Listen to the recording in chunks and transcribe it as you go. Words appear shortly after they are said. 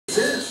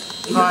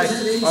Hi,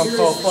 I'm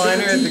Paul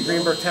Feiner, the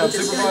Greenburgh Town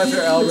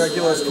Supervisor, Al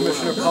Regulus,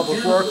 Commissioner of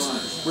Public Works.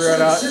 We're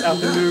at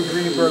the new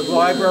Greenburgh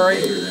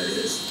Library,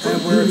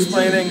 and we're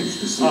explaining a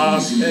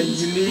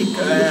unique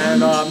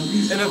and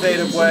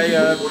innovative way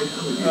of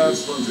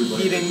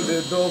heating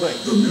the building.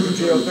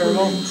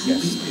 Geothermal?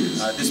 Yes.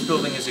 This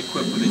building is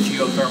equipped with a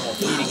geothermal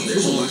heating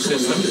and cooling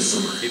system.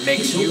 It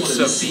makes use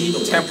of the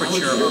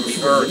temperature of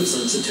the earth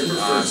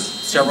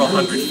several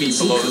hundred feet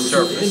below the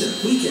surface,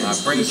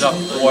 brings up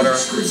water,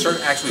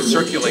 actually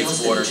circulates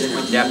water to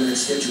a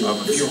depth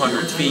of a few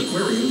hundred feet,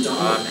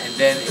 and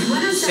then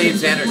it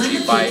saves energy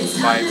by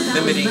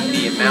limiting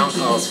the amount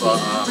of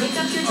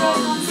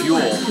fuel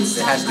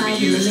that has to be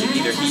used to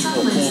either heat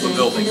or cool the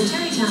building.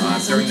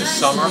 During the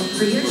summer,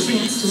 we'll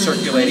be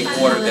circulating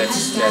water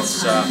that's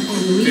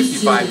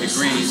 55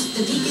 degrees,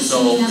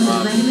 so we'll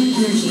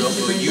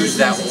use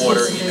that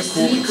water in the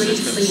cooling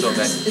system so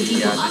that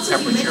the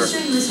temperature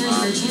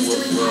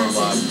will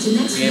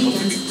be able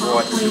to be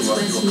brought to a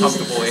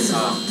comfortable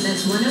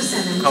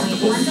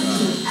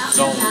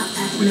zone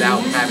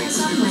without having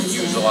to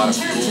use a lot of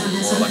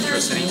fuel or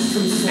electricity.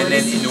 And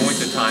then in the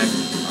wintertime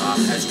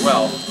as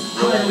well,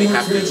 we'll only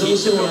have to heat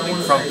the building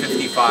from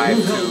 55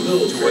 to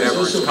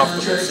whatever is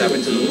comfortable,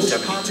 70,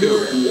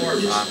 72, and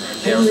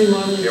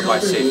thereby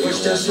save fuel.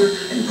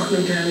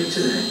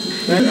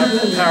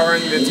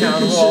 Powering the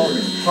town hall,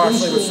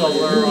 partially with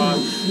solar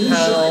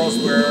panels.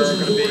 We're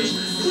going to be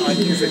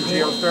using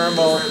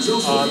geothermal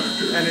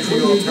energy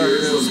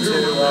alternatives to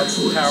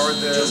power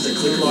the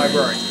new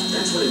library.